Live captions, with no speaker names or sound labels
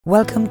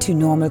Welcome to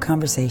Normal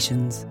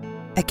Conversations,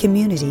 a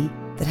community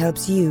that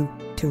helps you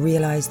to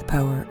realise the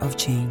power of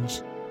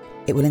change.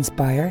 It will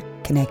inspire,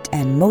 connect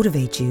and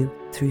motivate you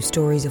through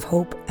stories of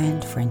hope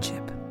and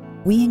friendship.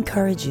 We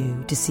encourage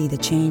you to see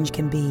that change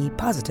can be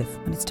positive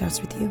when it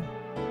starts with you.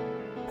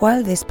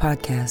 While this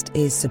podcast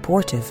is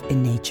supportive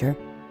in nature,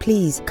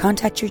 please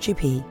contact your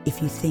GP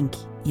if you think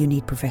you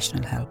need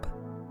professional help.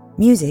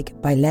 Music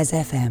by Les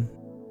FM.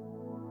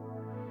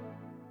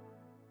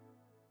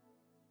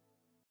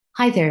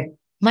 Hi there.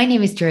 My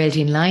name is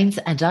Geraldine Lyons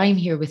and I'm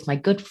here with my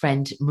good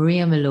friend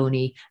Maria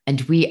Maloney,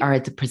 and we are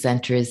the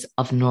presenters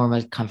of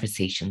Normal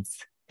Conversations.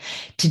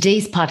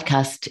 Today's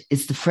podcast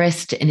is the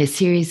first in a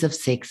series of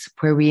 6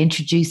 where we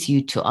introduce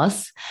you to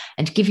us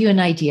and give you an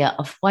idea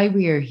of why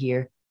we are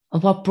here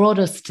and what brought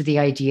us to the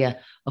idea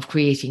of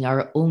creating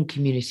our own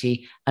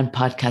community and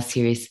podcast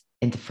series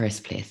in the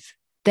first place.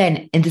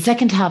 Then, in the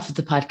second half of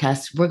the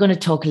podcast, we're going to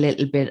talk a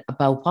little bit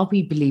about what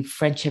we believe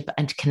friendship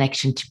and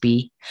connection to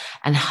be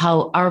and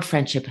how our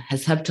friendship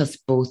has helped us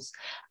both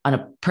on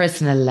a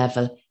personal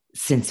level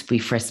since we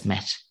first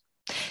met.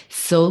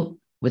 So,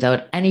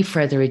 without any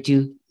further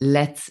ado,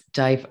 let's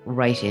dive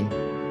right in.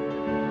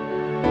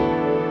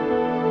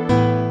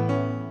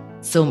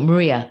 So,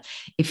 Maria,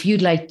 if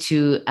you'd like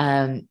to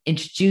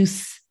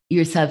introduce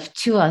yourself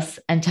to us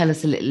and tell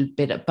us a little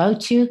bit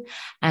about you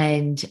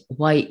and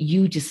why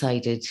you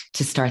decided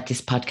to start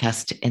this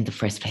podcast in the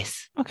first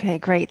place. Okay,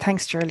 great.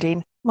 Thanks,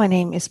 Geraldine. My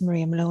name is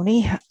Maria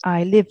Maloney.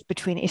 I live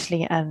between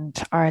Italy and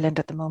Ireland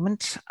at the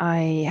moment.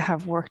 I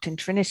have worked in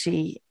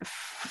Trinity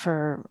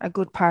for a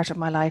good part of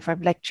my life.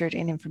 I've lectured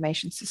in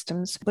information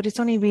systems, but it's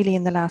only really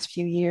in the last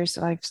few years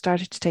that I've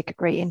started to take a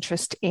great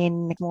interest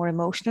in more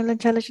emotional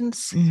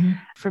intelligence. Mm-hmm.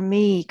 For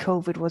me,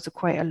 COVID was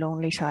quite a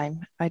lonely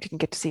time. I didn't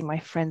get to see my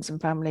friends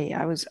and family.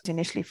 I was in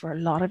Italy for a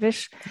lot of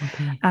it.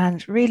 Okay.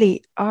 And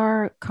really,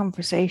 our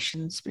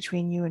conversations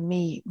between you and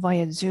me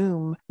via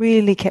Zoom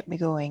really kept me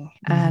going.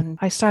 Mm-hmm. And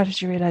I started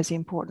to realize the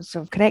importance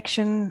of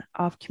connection,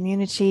 of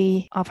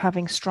community, of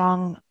having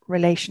strong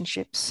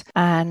relationships.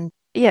 And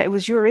yeah, it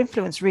was your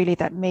influence really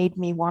that made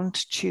me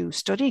want to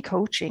study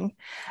coaching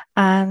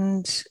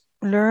and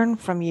learn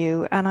from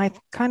you. And I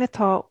kind of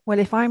thought, well,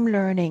 if I'm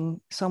learning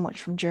so much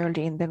from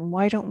Geraldine, then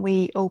why don't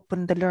we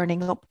open the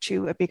learning up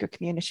to a bigger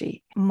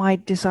community? My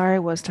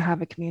desire was to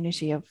have a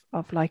community of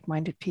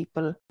like-minded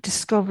people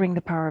discovering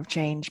the power of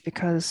change,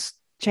 because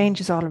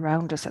change is all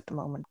around us at the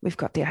moment. We've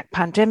got the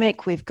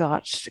pandemic, we've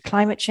got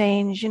climate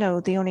change,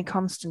 the only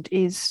constant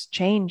is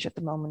change at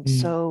the moment.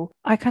 So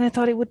I kind of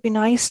thought it would be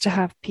nice to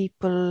have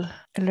people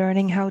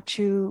learning how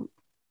to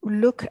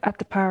look at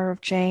the power of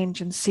change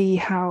and see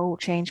how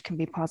change can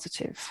be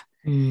positive.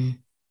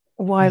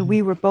 While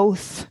we were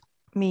both,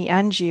 me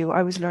and you,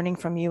 I was learning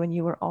from you, and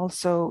you were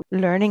also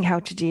learning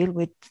how to deal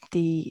with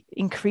the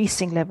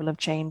increasing level of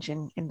change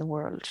in the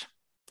world.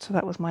 So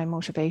that was my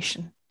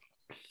motivation.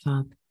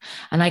 Fab.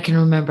 And I can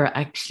remember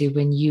actually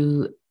when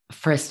you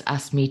first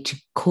asked me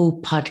to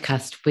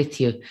co-podcast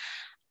with you,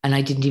 and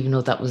I didn't even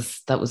know that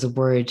was a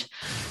word.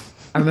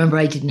 I remember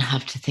I didn't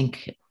have to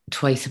think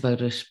twice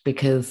about it,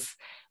 because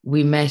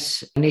we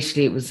met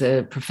initially, it was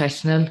a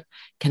professional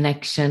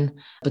connection,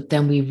 but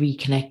then we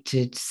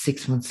reconnected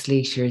 6 months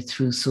later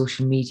through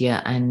social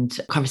media,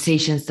 and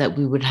conversations that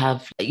we would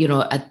have,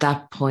 at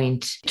that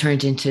point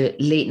turned into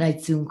late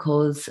night Zoom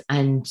calls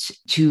and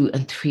 2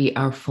 and 3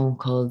 hour phone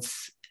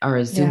calls,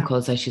 or Zoom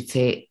calls, I should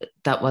say.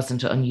 That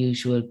wasn't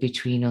unusual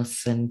between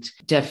us. And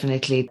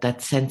definitely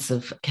that sense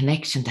of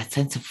connection, that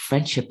sense of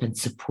friendship and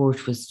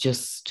support was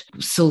just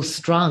so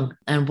strong.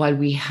 And while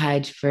we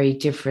had very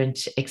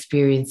different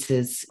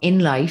experiences in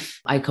life,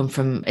 I come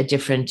from a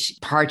different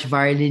part of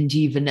Ireland,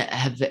 even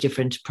have a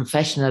different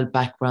professional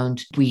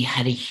background, we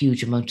had a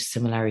huge amount of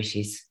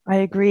similarities. I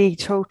agree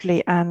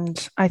totally.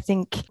 And I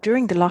think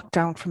during the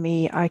lockdown for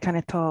me, I kind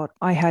of thought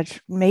I had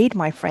made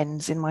my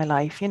friends in my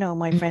life.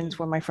 My friends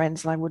were my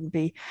friends and I wouldn't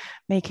be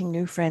making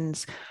new friends.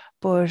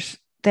 But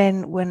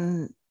then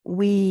when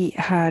we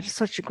had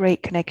such a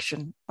great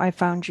connection, I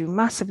found you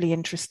massively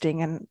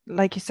interesting. And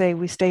like you say,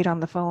 we stayed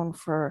on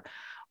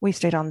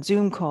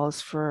Zoom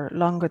calls for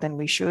longer than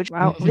we should,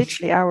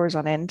 literally hours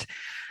on end.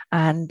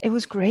 And it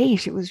was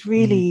great. It was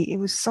really, it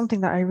was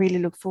something that I really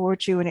look forward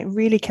to. And it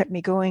really kept me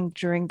going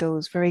during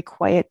those very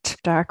quiet,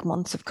 dark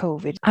months of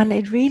COVID. And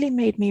it really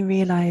made me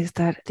realize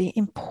that the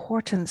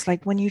importance,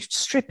 like when you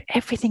strip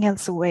everything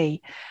else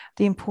away,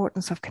 the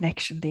importance of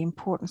connection, the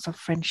importance of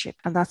friendship.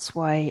 And that's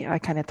why I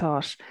kind of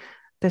thought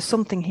there's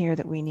something here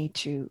that we need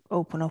to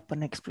open up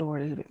and explore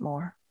a little bit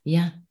more.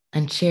 Yeah.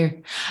 And share.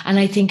 And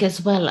I think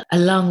as well,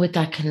 along with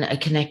that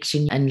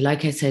connection, and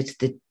like I said,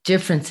 the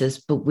differences,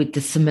 but with the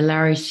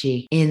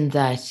similarity in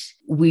that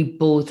we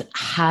both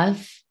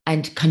have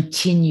and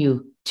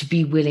continue to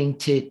be willing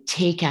to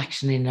take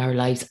action in our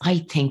lives. I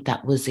think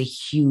that was a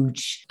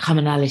huge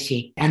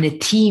commonality and a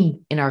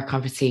theme in our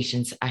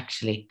conversations,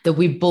 actually, that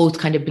we both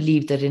kind of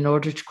believe that in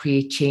order to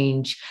create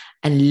change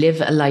and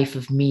live a life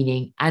of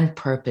meaning and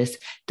purpose,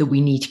 that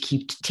we need to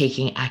keep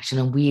taking action.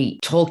 And we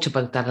talked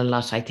about that a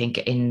lot, I think,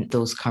 in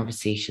those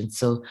conversations.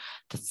 So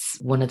that's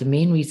one of the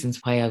main reasons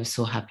why I was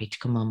so happy to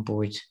come on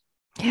board.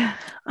 Yeah.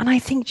 And I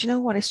think, do you know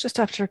what? It's just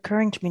after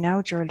occurring to me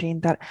now,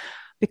 Geraldine, that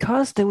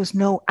because there was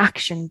no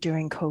action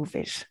during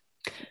COVID,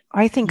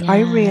 I think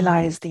I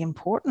realized the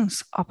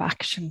importance of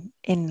action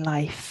in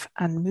life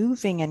and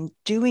moving and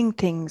doing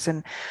things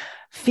and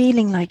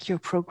feeling like you're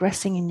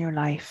progressing in your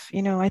life.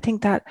 You know, I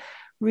think that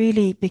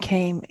really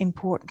became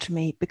important to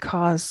me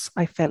because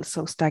I felt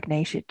so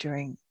stagnated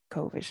during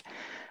COVID.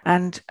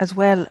 And as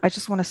well, I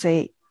just want to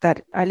say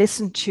that I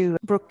listened to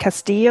Brooke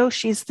Castillo.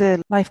 She's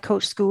the life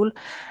coach school.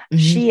 Mm-hmm.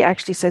 She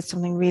actually said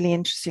something really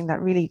interesting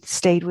that really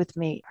stayed with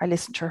me. I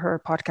listened to her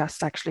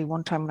podcast actually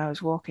one time when I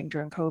was walking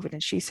during COVID,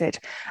 and she said,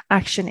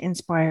 action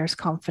inspires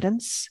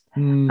confidence.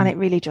 And it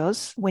really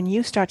does. When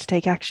you start to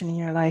take action in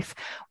your life,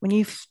 when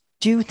you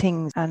do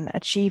things and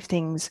achieve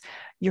things,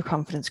 your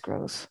confidence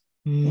grows,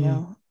 you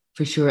know.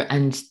 For sure.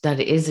 And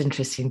that is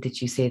interesting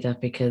that you say that,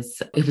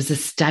 because it was a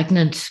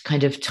stagnant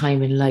kind of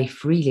time in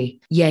life, really.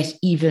 Yet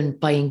even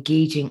by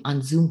engaging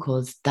on Zoom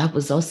calls, that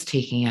was us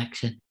taking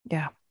action.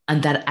 Yeah.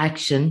 And that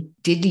action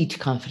did lead to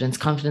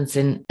confidence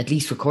in at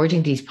least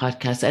recording these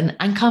podcasts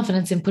and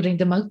confidence in putting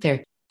them out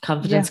there.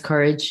 Confidence,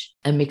 courage,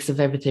 a mix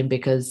of everything,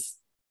 because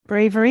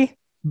bravery.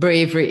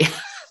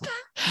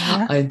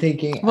 Yeah. I'm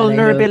thinking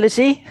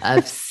vulnerability.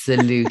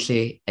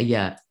 Absolutely.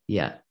 Yeah.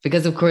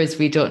 Because of course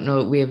we don't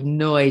know, we have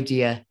no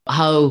idea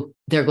how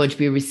they're going to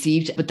be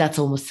received, but that's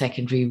almost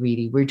secondary,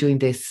 really. We're doing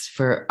this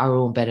for our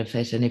own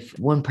benefit. And if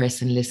one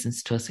person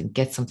listens to us and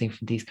gets something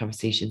from these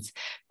conversations,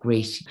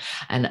 great.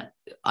 And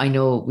I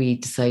know we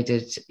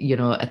decided, you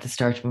know, at the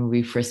start when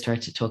we first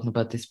started talking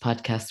about this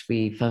podcast,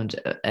 we found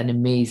an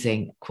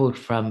amazing quote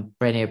from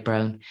Brené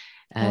Brown.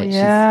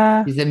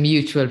 She's a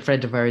mutual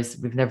friend of ours.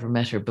 We've never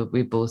met her, but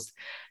we both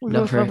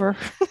love her.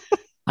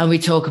 And we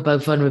talk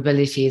about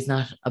vulnerability is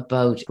not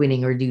about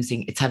winning or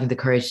losing. It's having the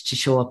courage to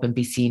show up and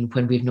be seen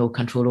when we've no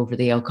control over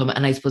the outcome.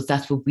 And I suppose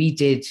that's what we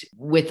did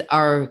with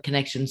our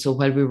connection. So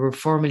while we were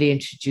formally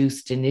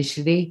introduced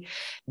initially,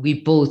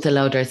 we both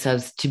allowed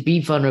ourselves to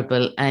be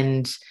vulnerable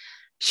and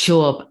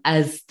show up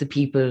as the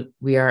people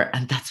we are.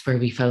 And that's where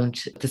we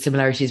found the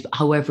similarities.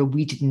 However,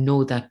 we didn't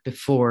know that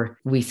before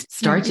we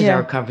started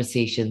our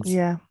conversations.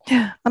 Yeah.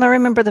 And I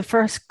remember the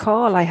first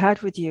call I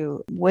had with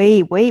you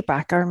way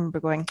back. I remember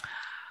going,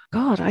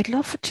 God, I'd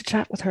love to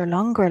chat with her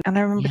longer. And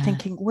I remember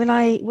thinking, will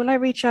I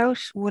reach out?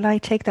 Will I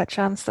take that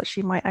chance that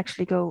she might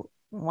actually go,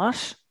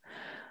 what?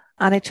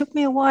 And it took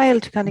me a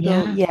while to kind of go,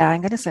 I'm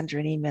going to send her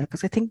an email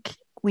because I think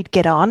we'd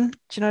get on. Do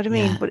you know what I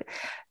mean? But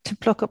to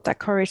pluck up that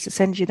courage to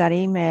send you that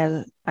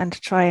email and to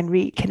try and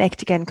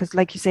reconnect again, because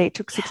like you say, it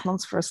took 6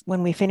 months for us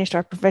when we finished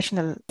our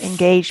professional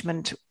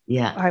engagement.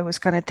 Yeah. I was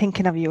kind of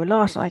thinking of you a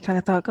lot. I kind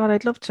of thought, God,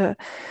 I'd love to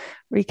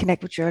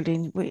reconnect with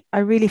Geraldine. I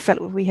really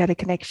felt we had a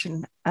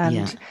connection.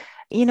 And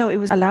you know, it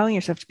was allowing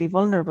yourself to be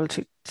vulnerable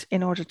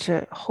in order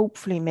to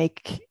hopefully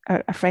make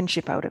a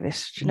friendship out of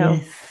it. You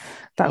know,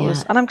 that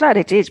was, and I'm glad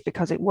it did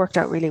because it worked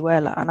out really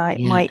well.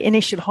 And my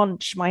initial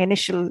hunch, my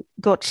initial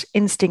gut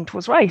instinct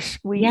was right.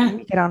 We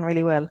get on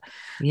really well.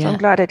 So I'm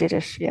glad I did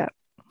it. Yeah.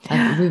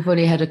 And we've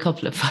only had a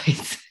couple of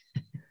fights.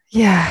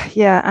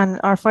 Yeah.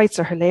 And our fights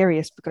are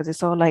hilarious because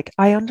it's all like,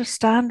 I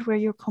understand where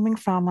you're coming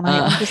from. And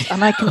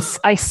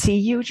I see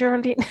you,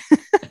 Geraldine.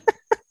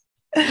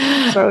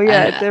 So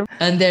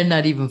and they're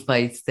not even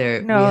fights.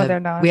 They're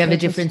not. We have a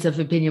difference of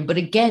opinion, but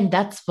again,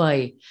 that's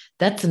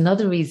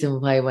another reason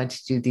why I want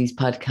to do these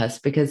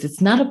podcasts, because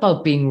it's not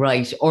about being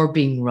right or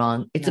being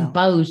wrong. It's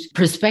about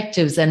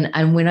perspectives,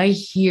 and when I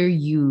hear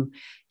you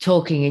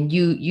talking and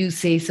you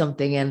say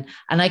something and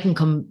I can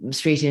come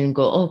straight in and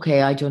go,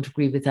 okay, I don't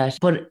agree with that,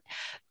 but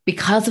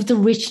because of the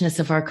richness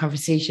of our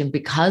conversation,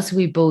 because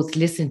we both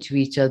listen to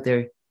each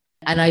other,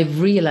 and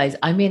I've realized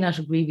I may not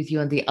agree with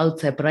you on the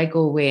outside, but I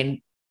go away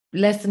and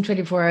less than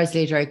 24 hours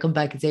later, I come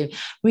back and say,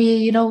 Maria,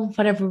 you know,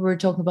 whatever we were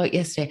talking about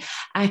yesterday,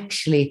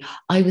 actually,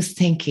 I was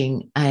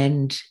thinking,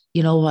 and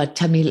you know what,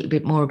 tell me a little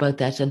bit more about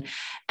that.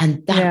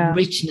 And that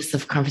richness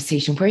of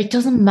conversation where it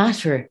doesn't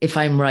matter if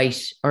I'm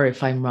right or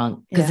if I'm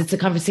wrong, because it's a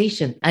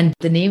conversation. And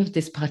the name of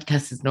this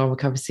podcast is Normal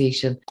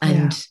Conversation.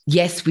 And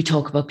yes, we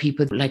talk about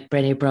people like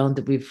Brené Brown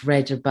that we've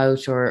read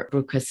about, or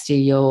Brooke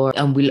Castillo,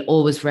 and we'll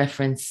always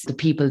reference the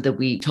people that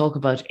we talk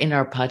about in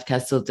our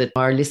podcast so that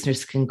our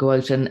listeners can go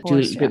out and do a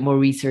little bit more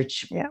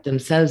research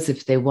themselves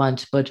if they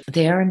want. But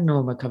they are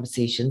normal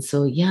conversations.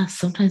 So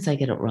sometimes I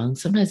get it wrong.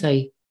 Sometimes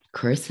I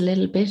curse a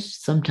little bit.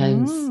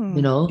 Sometimes,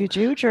 you know. You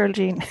do,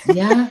 Geraldine.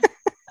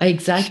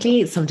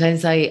 Exactly.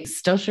 Sometimes I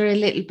stutter a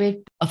little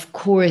bit. Of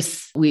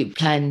course, we've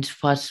planned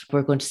what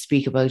we're going to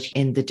speak about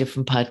in the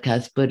different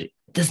podcasts, but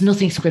there's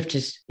nothing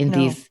scripted in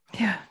these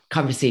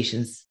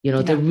conversations. You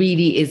know, there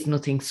really is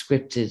nothing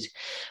scripted,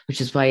 which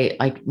is why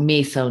I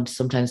may sound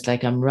sometimes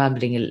like I'm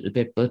rambling a little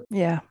bit, but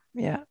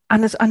Yeah.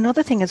 And there's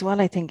another thing as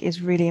well, I think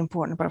is really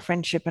important about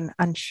friendship and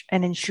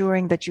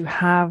ensuring that you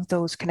have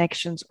those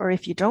connections, or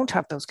if you don't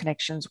have those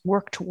connections,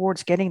 work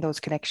towards getting those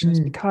connections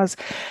Mm, because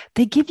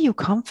they give you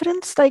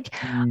confidence. Like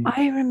mm,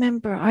 I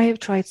remember I have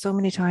tried so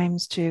many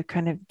times to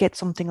kind of get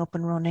something up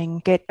and running,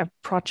 get a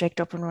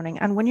project up and running.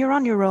 And when you're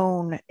on your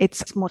own,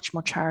 it's much,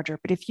 much harder.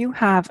 But if you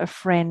have a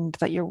friend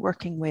that you're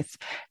working with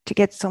to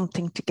get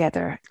something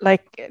together,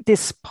 like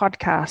this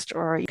podcast,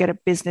 or you get a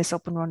business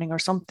up and running or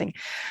something,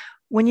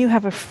 when you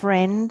have a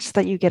friend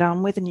that you get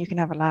on with and you can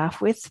have a laugh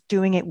with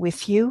doing it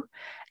with you,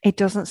 it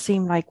doesn't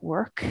seem like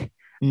work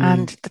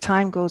and mm. the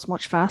time goes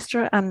much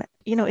faster. And,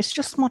 it's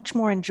just much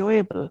more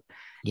enjoyable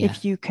Yeah.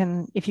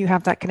 if you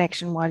have that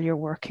connection while you're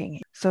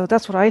working. So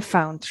that's what I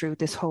found through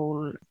this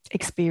whole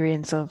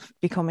experience of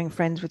becoming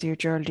friends with you,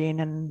 Geraldine,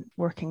 and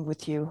working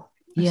with you.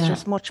 It's Yeah.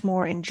 just much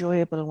more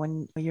enjoyable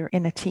when you're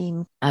in a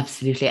team.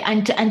 Absolutely.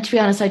 And to be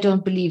honest, I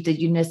don't believe that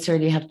you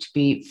necessarily have to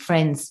be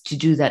friends to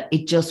do that.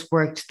 It just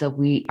worked that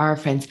we are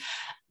friends.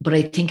 But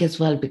I think as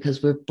well,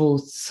 because we're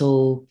both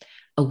so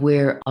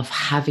aware of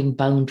having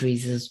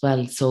boundaries as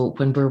well. So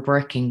when we're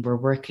working, we're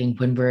working.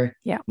 When we're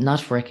Yeah.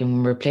 not working,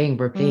 when we're playing,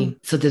 we're playing. Mm.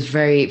 So there's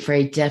very,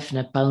 very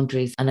definite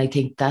boundaries. And I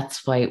think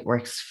that's why it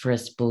works for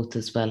us both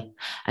as well.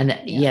 And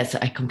Yeah. yes,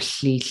 I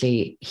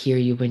completely hear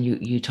you when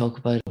you talk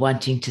about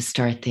wanting to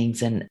start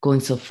things and going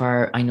so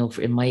far. I know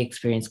in my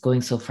experience,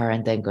 going so far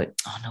and then going,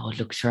 oh no,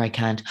 look, sure, I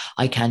can't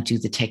do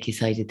the techie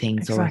side of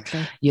things,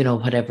 Exactly. or,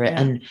 whatever. Yeah.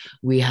 And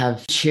we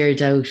have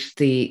shared out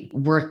the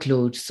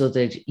workload so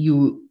that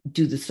you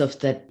do the stuff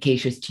that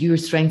caters to your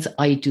strengths.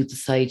 I do the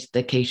side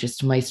that caters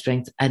to my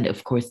strengths. And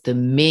of course, the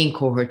main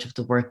cohort of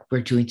the work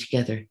we're doing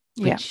together,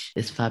 which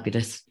is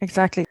fabulous.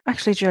 Exactly.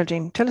 Actually,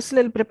 Geraldine, tell us a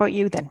little bit about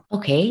you then.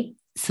 Okay.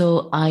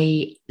 So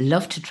I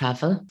love to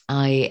travel.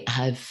 I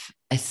have,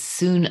 as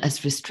soon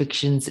as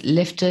restrictions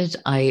lifted,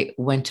 I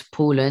went to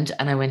Poland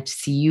and I went to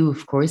see you,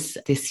 of course,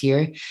 this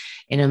year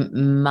in a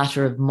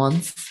matter of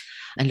months,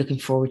 and looking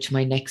forward to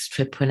my next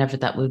trip, whenever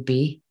that will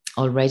be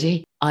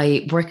already.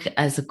 I work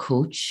as a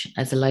coach,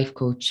 as a life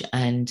coach,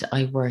 and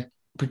I work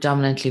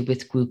predominantly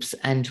with groups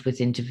and with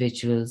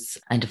individuals.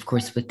 And of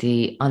course, with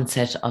the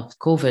onset of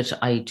COVID,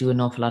 I do an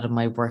awful lot of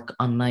my work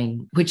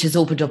online, which has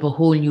opened up a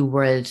whole new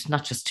world,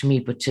 not just to me,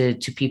 but to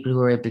people who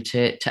are able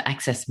to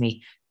access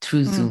me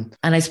through Zoom.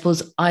 And I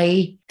suppose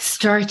I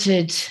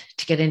started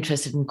to get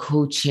interested in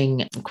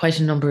coaching quite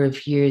a number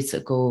of years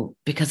ago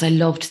because I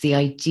loved the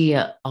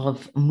idea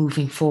of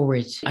moving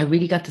forward. I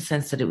really got the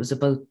sense that it was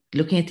about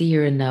looking at the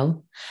here and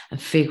now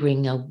and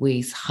figuring out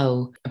ways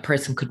how a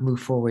person could move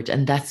forward.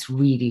 And that's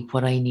really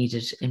what I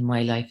needed in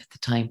my life at the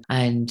time.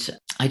 And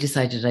I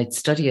decided I'd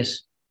study it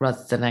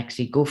rather than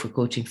actually go for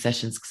coaching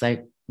sessions, because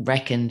I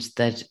reckoned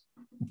that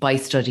by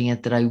studying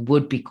it that I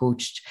would be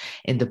coached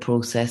in the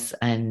process.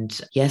 And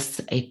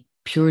yes,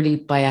 purely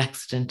by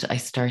accident, I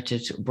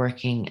started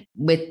working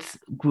with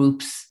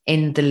groups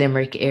in the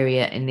Limerick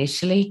area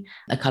initially.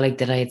 A colleague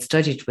that I had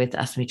studied with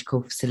asked me to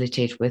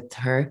co-facilitate with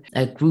her,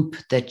 a group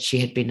that she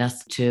had been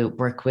asked to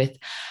work with.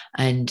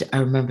 And I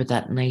remember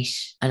that night,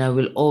 and I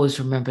will always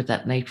remember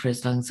that night for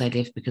as long as I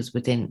live, because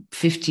within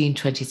 15,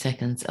 20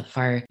 seconds, a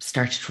fire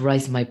started to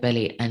rise in my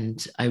belly.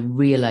 And I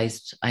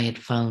realized I had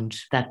found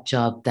that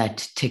job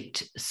that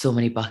ticked so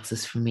many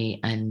boxes for me.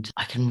 And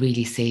I can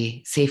really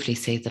safely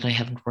say that I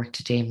haven't worked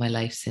a day in my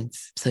life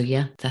since. So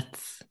yeah,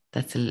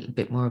 that's a little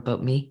bit more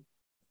about me.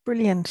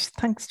 Brilliant.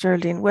 Thanks,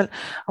 Geraldine. Well,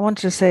 I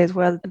wanted to say as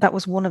well, that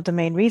was one of the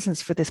main reasons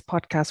for this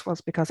podcast,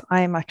 was because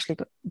I am actually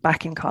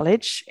back in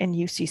college in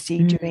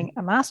UCC doing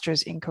a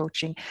master's in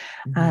coaching.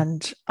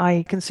 And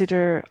I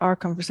consider our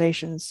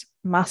conversations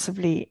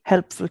massively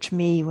helpful to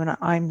me when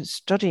I'm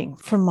studying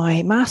for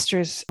my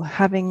master's.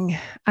 Having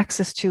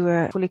access to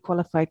a fully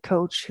qualified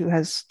coach who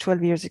has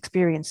 12 years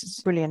experience is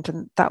brilliant.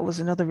 And that was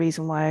another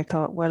reason why I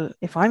thought, well,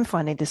 if I'm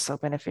finding this so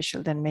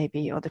beneficial, then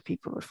maybe other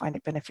people will find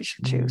it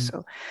beneficial too.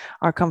 So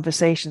our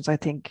conversations, I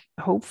think,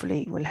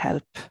 hopefully will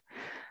help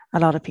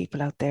a lot of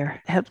people out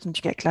there, help them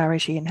to get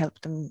clarity and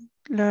help them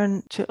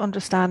learn to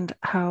understand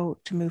how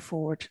to move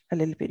forward a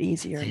little bit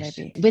easier,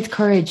 maybe. With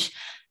courage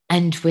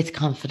and with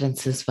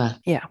confidence as well.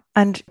 Yeah.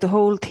 And the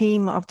whole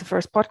theme of the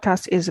first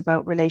podcast is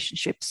about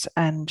relationships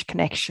and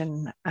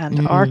connection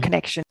and our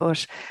connection.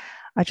 But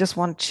I just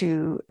want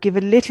to give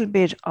a little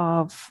bit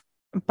of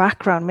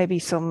background, maybe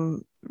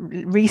some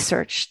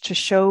research to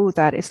show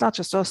that it's not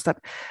just us that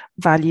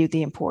value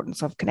the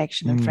importance of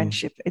connection and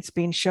friendship. It's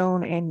been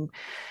shown in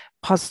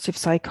positive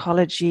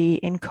psychology,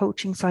 in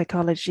coaching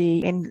psychology,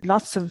 in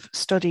lots of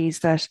studies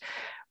that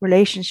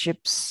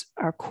relationships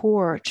are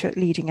core to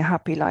leading a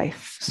happy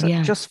life. So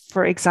just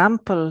for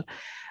example,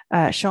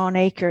 Shawn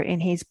Achor,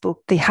 in his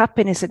book, The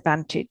Happiness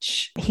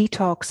Advantage, he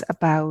talks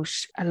about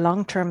a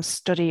long-term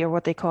study, or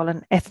what they call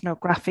an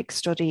ethnographic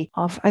study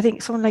of, I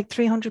think, something like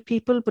 300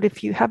 people. But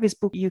if you have his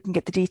book, you can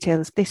get the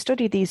details. They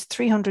studied these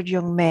 300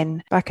 young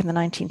men back in the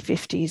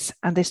 1950s,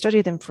 and they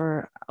studied them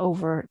for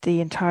over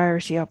the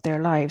entirety of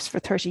their lives, for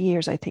 30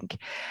 years, I think.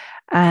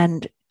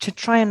 and to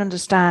try and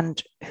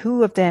understand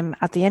who of them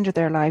at the end of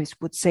their lives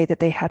would say that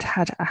they had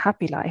had a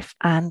happy life,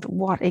 and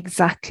what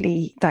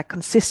exactly that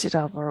consisted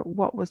of, or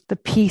what was the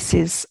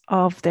pieces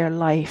of their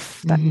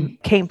life that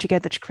came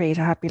together to create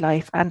a happy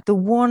life. And the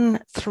one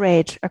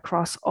thread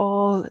across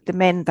all the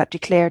men that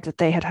declared that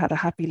they had had a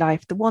happy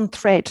life, the one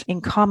thread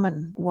in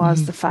common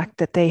was the fact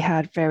that they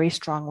had very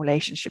strong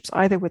relationships,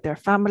 either with their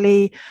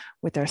family,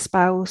 with their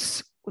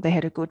spouse. They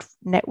had a good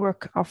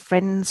network of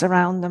friends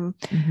around them,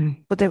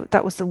 but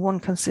that was the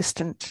one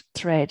consistent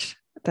thread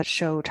that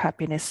showed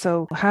happiness.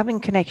 So having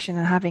connection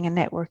and having a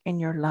network in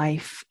your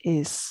life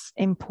is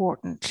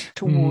important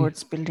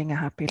towards building a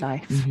happy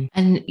life.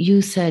 And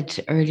you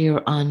said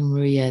earlier on,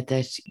 Maria,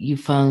 that you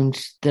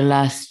found the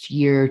last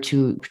year or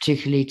two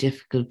particularly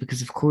difficult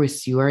because, of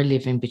course, you are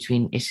living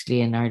between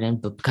Italy and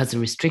Ireland, but because of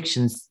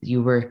restrictions,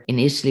 you were in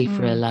Italy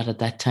for a lot of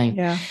that time.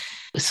 Yeah.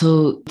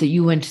 So that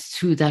you went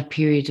through that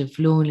period of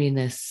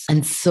loneliness.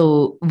 And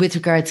so with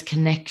regards to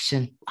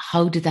connection,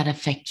 how did that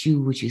affect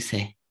you, would you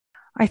say?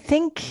 I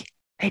think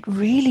it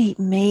really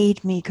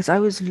made me, because I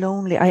was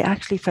lonely. I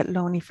actually felt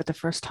lonely for the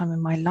first time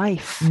in my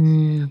life.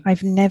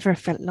 I've never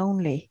felt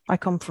lonely. I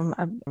come from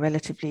a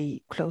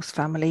relatively close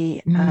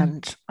family,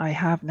 and I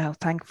have now,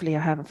 thankfully, I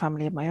have a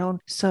family of my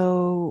own.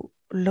 So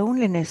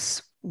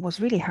loneliness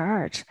was really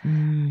hard.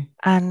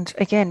 And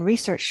again,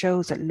 research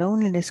shows that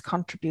loneliness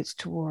contributes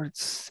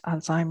towards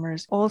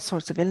Alzheimer's, all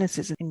sorts of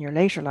illnesses in your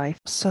later life.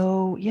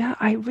 So yeah,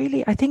 I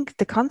think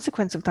the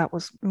consequence of that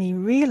was me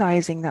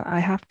realizing that I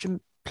have to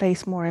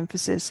place more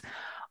emphasis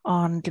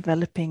on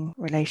developing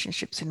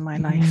relationships in my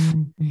life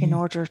in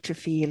order to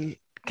feel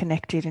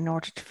connected, in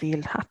order to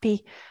feel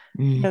happy,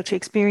 to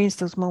experience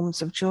those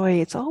moments of joy.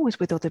 It's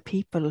always with other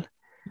people.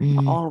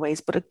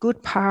 Always, but a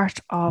good part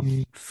of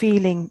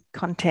feeling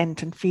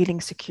content and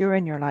feeling secure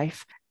in your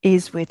life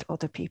is with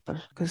other people,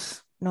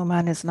 because no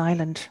man is an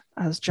island,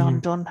 as John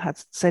Donne had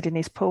said in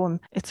his poem.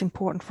 It's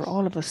important for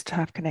all of us to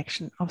have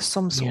connection of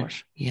some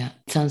sort. Yeah.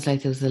 It sounds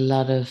like there's a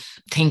lot of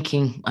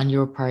thinking on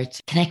your part,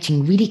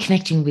 really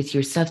connecting with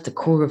yourself, the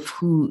core of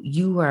who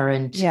you are,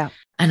 and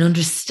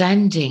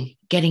understanding,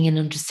 getting an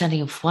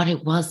understanding of what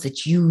it was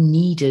that you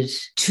needed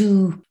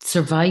to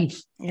survive.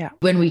 Yeah.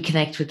 When we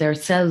connect with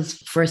ourselves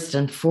first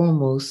and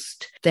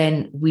foremost,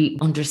 then we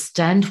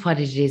understand what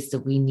it is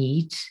that we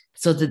need,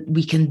 so that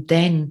we can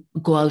then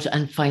go out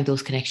and find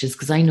those connections.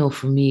 Because I know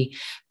for me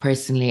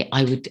personally,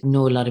 I would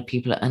know a lot of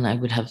people and I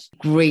would have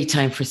great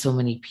time for so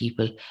many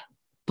people.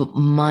 But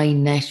my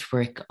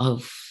network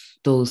of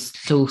those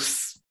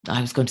close,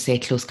 I was going to say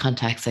close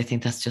contacts, I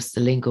think that's just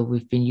the lingo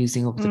we've been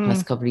using over the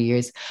past couple of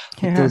years.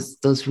 But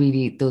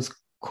those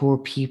core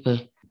people,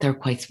 they're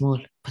quite small,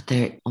 but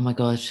they're, oh my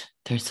God,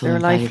 they're so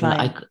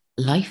invaluable.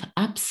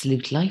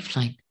 Absolute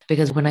lifeline.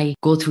 Because when I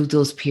go through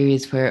those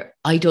periods where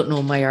I don't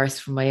know my arse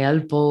from my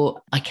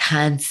elbow, I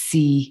can't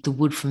see the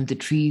wood from the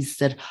trees,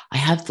 that I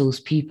have those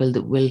people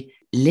that will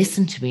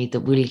listen to me, that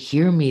will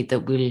hear me,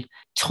 that will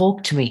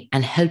talk to me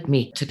and help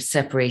me to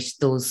separate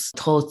those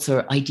thoughts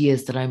or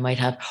ideas that I might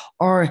have,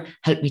 or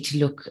help me to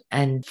look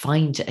and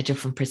find a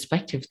different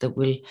perspective that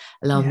will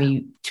allow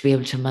me to be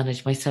able to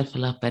manage myself a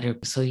lot better.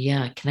 So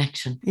yeah,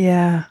 connection.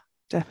 Yeah,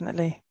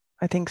 definitely.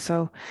 I think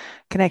so.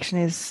 Connection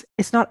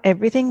it's not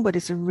everything, but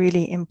it's a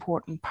really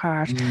important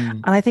part.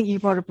 And I think you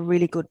brought up a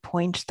really good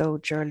point though,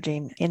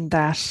 Geraldine, in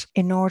that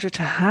in order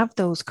to have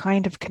those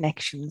kind of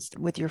connections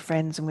with your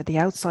friends and with the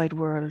outside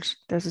world,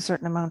 there's a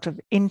certain amount of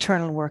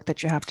internal work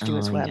that you have to do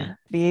as well. Yeah.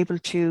 Be able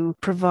to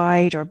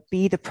provide or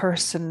be the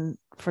person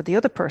for the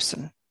other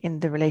person in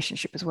the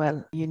relationship as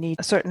well. You need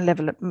a certain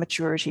level of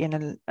maturity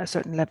and a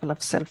certain level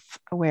of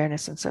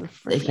self-awareness and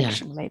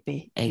self-reflection,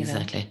 maybe.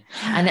 Exactly.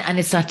 And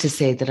it's not to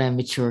say that I'm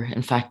mature.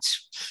 In fact,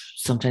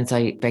 sometimes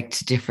I beg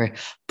to differ,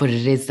 but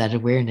it is that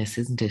awareness,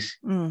 isn't it?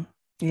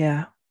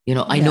 Yeah.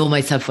 I know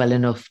myself well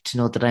enough to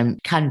know that I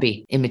can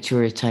be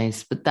immature at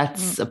times, but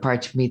that's a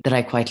part of me that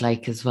I quite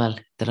like as well,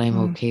 that I'm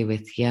okay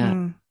with.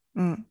 Yeah.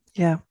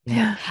 Yeah.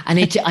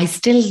 And I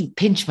still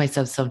pinch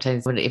myself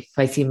sometimes if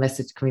I see a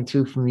message coming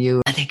through from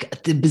you. I think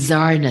the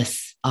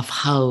bizarreness of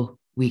how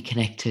we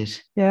connected.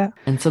 Yeah.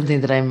 And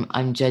something that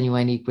I'm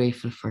genuinely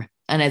grateful for.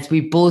 And as we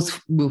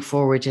both move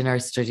forward in our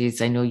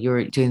studies, I know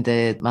you're doing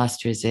the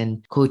master's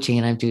in coaching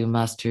and I'm doing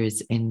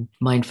master's in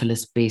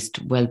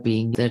mindfulness-based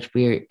well-being, that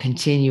we're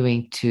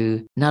continuing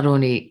to not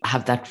only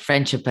have that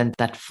friendship and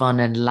that fun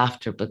and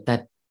laughter, but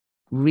that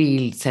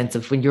real sense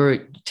of when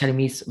you're telling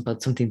me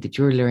about something that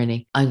you're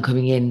learning, I'm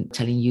coming in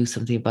telling you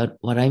something about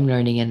what I'm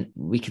learning, and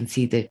we can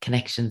see the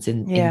connections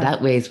in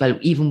that way as well,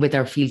 even with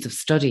our fields of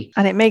study.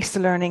 And it makes the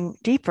learning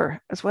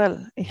deeper as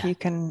well if you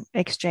can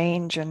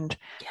exchange and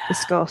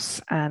discuss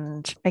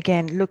and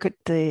again look at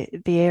the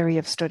area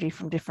of study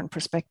from different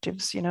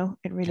perspectives.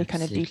 It really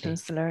kind of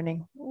deepens the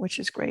learning, which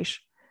is great.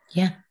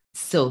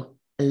 So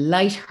a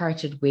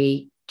light-hearted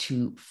way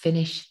to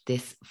finish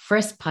this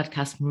first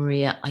podcast,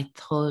 Maria, I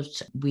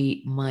thought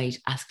we might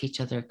ask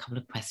each other a couple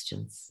of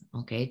questions,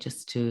 okay,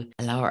 just to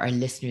allow our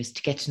listeners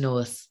to get to know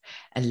us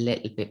a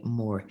little bit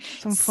more.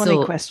 Some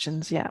funny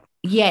questions, yeah.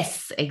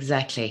 Yes,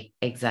 exactly.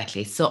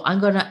 So I'm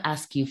going to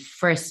ask you,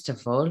 first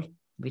of all,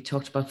 we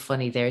talked about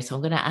funny there, so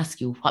I'm going to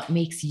ask you, what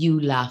makes you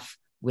laugh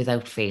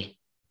without fail?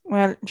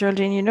 Well,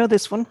 Geraldine, you know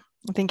this one.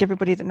 I think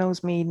everybody that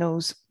knows me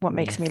knows what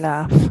makes me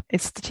laugh.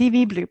 It's the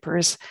TV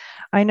bloopers.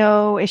 I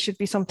know it should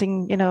be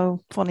something,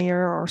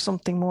 funnier or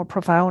something more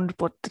profound,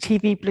 but the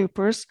TV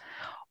bloopers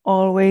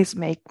always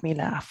make me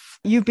laugh.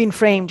 You've Been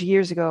Framed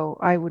years ago.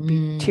 I would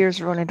be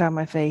tears rolling down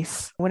my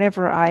face.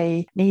 Whenever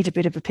I need a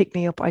bit of a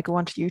pick-me-up, I go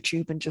onto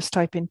YouTube and just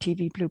type in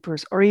TV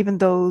bloopers, or even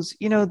those,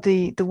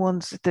 the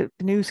ones, the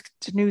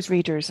news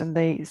readers, and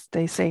they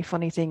say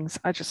funny things.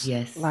 I just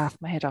laugh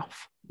my head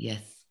off.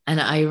 Yes. And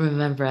I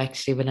remember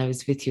actually when I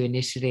was with you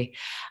initially,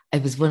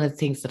 it was one of the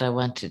things that I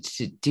wanted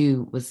to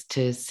do was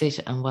to sit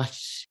and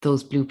watch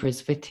those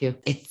bloopers with you.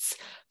 It's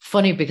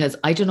funny because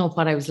I don't know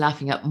what I was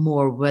laughing at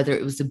more, whether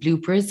it was the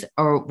bloopers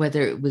or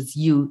whether it was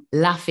you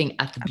laughing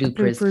at the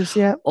bloopers.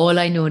 Yeah. All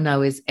I know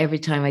now is every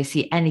time I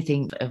see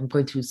anything, I'm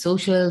going through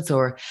socials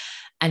or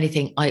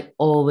anything,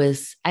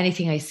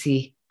 anything I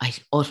see, I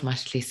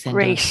automatically send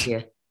it to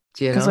you.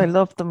 Because I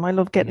love them. I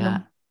love getting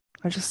them.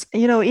 I just,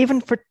 even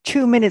for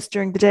 2 minutes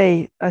during the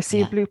day, I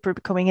see a blooper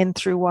coming in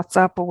through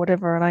WhatsApp or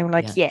whatever, and I'm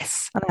like,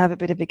 yes, and I have a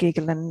bit of a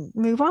giggle and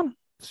move on.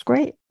 It's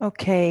great.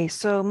 Okay,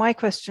 so my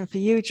question for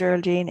you,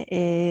 Geraldine,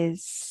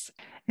 is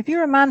if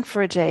you're a man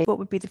for a day, what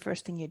would be the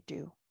first thing you'd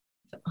do?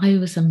 If I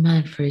was a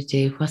man for a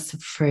day, what's the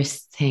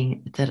first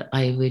thing that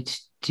I would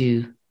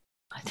do?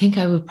 I think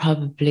I would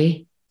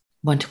probably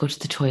want to go to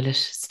the toilet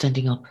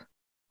standing up.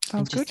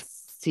 Sounds good.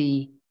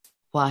 See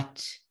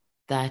what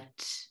that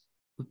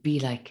would be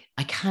like.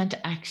 I can't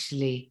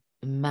actually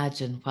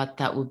imagine what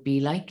that would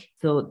be like.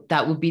 So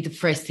that would be the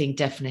first thing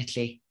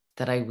definitely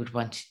that I would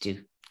want to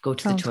do. Go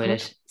to the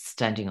toilet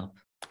standing up.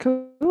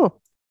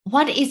 Cool.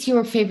 What is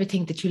your favorite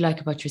thing that you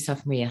like about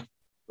yourself, Maria?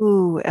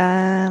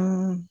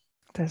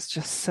 There's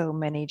just so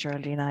many,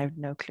 Geraldine. I have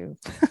no clue.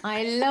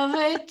 I love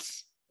it.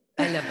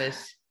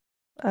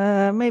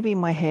 Maybe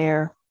my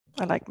hair.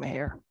 I like my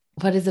hair.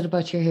 What is it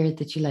about your hair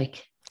that you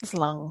like? It's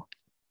long.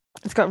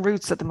 It's got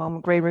roots at the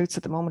moment, grey roots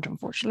at the moment,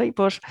 unfortunately.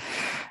 But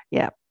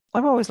yeah,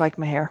 I've always liked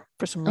my hair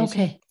for some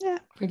reason. Okay. Yeah.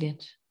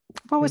 Brilliant.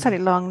 I've always had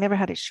it long, never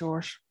had it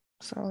short.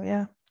 So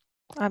yeah,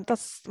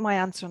 that's my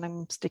answer and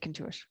I'm sticking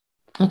to it.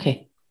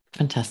 Okay.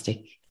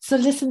 Fantastic. So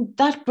listen,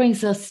 that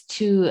brings us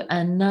to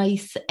a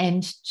nice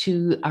end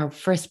to our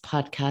first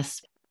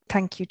podcast.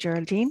 Thank you,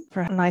 Geraldine,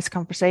 for a nice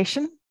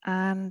conversation.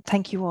 And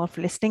thank you all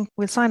for listening.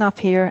 We'll sign off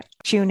here.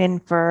 Tune in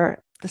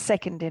for the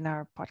second in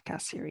our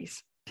podcast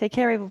series. Take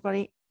care,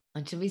 everybody.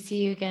 Until we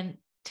see you again,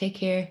 take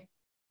care.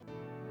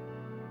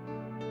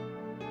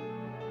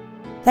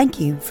 Thank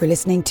you for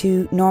listening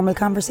to Normal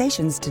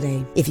Conversations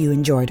today. If you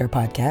enjoyed our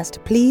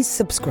podcast, please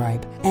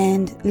subscribe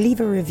and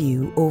leave a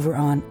review over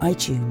on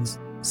iTunes,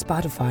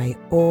 Spotify,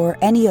 or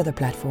any other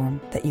platform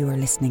that you are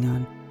listening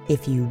on.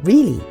 If you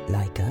really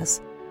like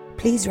us,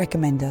 please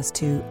recommend us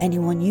to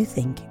anyone you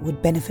think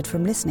would benefit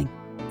from listening.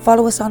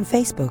 Follow us on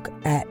Facebook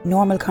at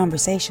Normal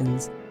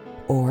Conversations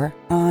or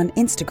on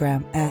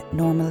Instagram at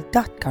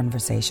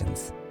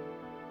normal.conversations.